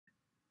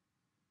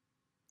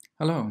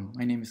Hello,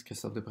 my name is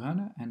Christophe de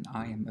Bruyne and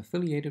I am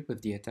affiliated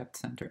with the ADEPT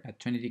Centre at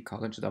Trinity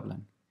College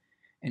Dublin.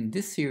 In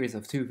this series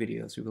of 2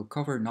 videos, we will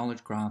cover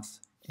knowledge graphs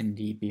in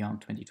the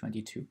Beyond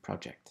 2022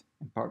 project.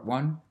 In part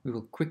 1, we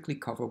will quickly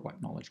cover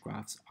what knowledge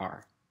graphs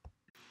are.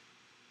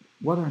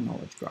 What are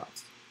knowledge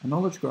graphs? A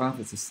knowledge graph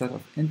is a set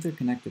of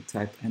interconnected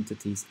typed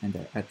entities and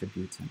their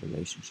attributes and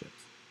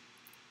relationships.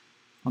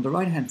 On the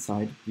right-hand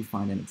side, we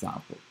find an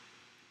example.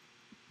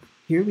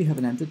 Here we have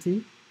an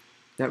entity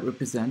that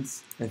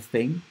represents a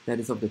thing that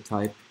is of the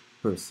type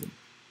person.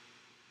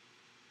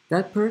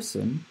 That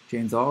person,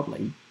 James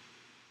Audley,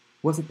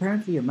 was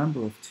apparently a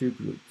member of 2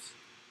 groups.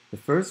 The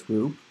first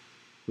group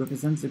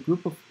represents a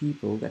group of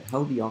people that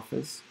held the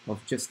office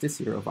of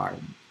Justiciar of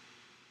Ireland.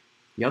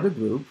 The other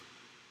group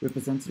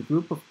represents a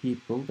group of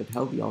people that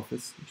held the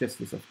office of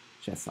Justice of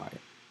Cheshire.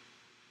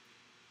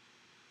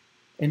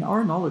 In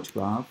our knowledge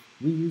graph,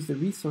 we use the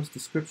Resource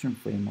Description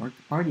Framework,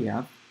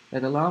 RDF,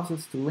 that allows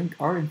us to link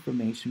our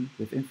information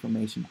with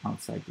information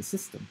outside the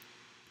system.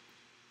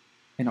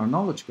 In our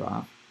knowledge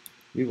graph,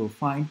 we will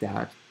find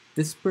that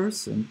this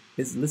person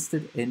is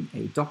listed in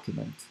a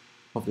document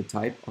of the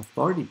type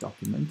authority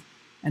document,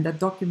 and that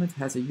document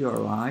has a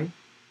URI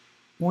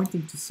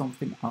pointing to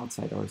something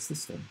outside our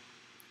system.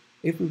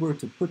 If we were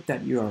to put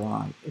that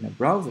URI in a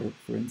browser,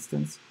 for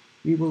instance,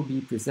 we will be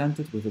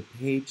presented with a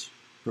page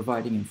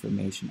providing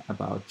information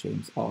about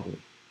James Audley.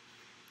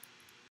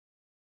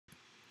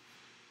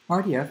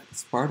 RDF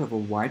is part of a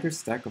wider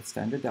stack of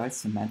standardized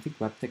semantic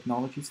web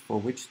technologies for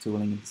which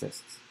tooling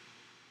exists.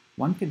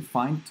 One can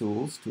find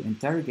tools to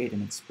interrogate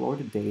and explore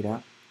the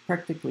data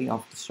practically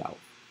off the shelf.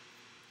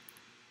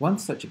 One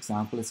such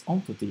example is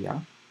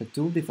Ontodia, a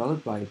tool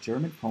developed by a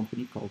German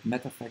company called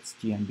MetaFax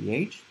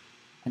GmbH,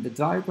 and the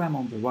diagram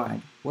on the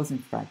right was in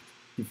fact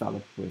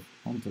developed with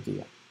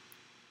Ontodia.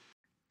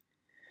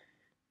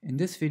 In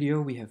this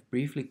video, we have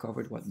briefly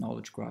covered what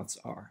knowledge graphs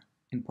are.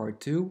 In part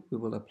 2, we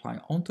will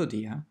apply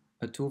Ontodia,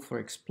 a tool for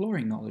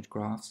exploring knowledge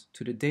graphs,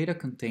 to the data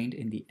contained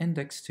in the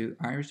Index to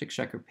Irish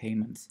Exchequer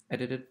Payments,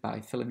 edited by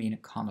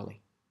Philomena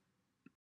Connolly.